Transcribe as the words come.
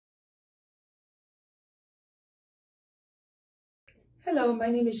Hello, my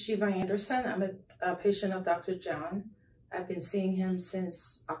name is Shiva Anderson. I'm a patient of Dr. John. I've been seeing him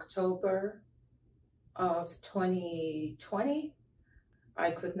since October of 2020.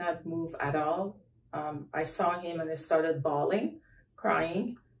 I could not move at all. I saw him and I started bawling,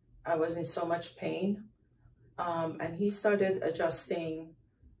 crying. I was in so much pain. And he started adjusting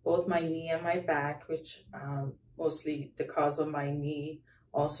both my knee and my back, which mostly the cause of my knee.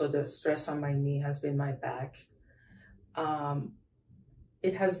 Also, the stress on my knee has been my back.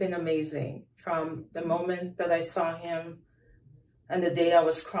 It has been amazing from the moment that I saw him and the day I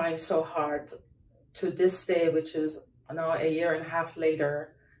was crying so hard to this day, which is now a year and a half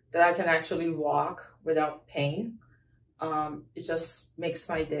later, that I can actually walk without pain. It just makes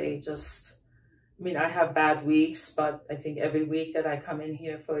my day I have bad weeks, but I think every week that I come in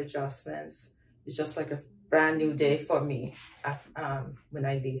here for adjustments, it's just like a brand new day for me when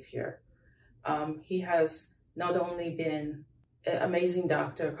I leave here. He has not only been an amazing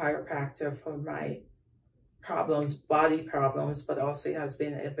doctor, chiropractor for my problems, body problems, but also has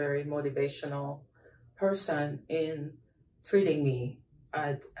been a very motivational person in treating me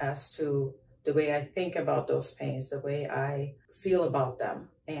as to the way I think about those pains, the way I feel about them.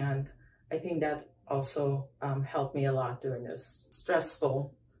 And I think that also helped me a lot during this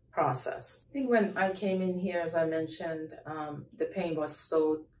stressful process. I think when I came in here, as I mentioned, the pain was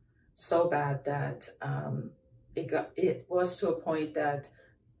so bad that it was to a point that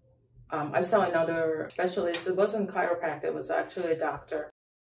I saw another specialist. It wasn't chiropractic, it was actually a doctor.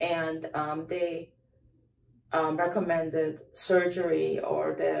 And they recommended surgery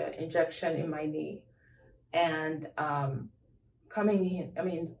or the injection in my knee. And coming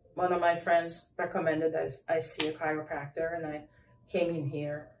in, one of my friends recommended that I see a chiropractor, and I came in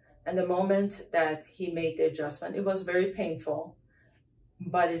here. And the moment that he made the adjustment, it was very painful,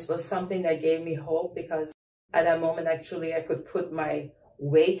 but it was something that gave me hope, because at that moment, actually, I could put my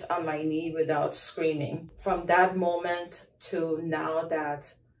weight on my knee without screaming. From that moment to now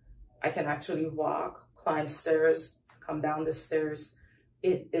that I can actually walk, climb stairs, come down the stairs,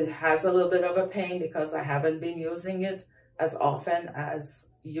 it has a little bit of a pain because I haven't been using it as often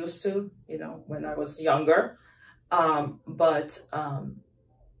as used to, when I was younger. But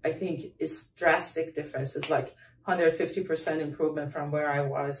I think it's drastic difference. It's like 150% improvement from where I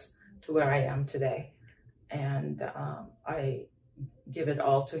was to where I am today. And I give it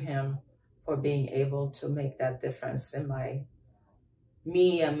all to him for being able to make that difference in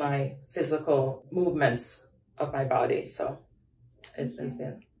me and my physical movements of my body. So it's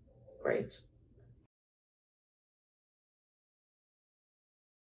been great.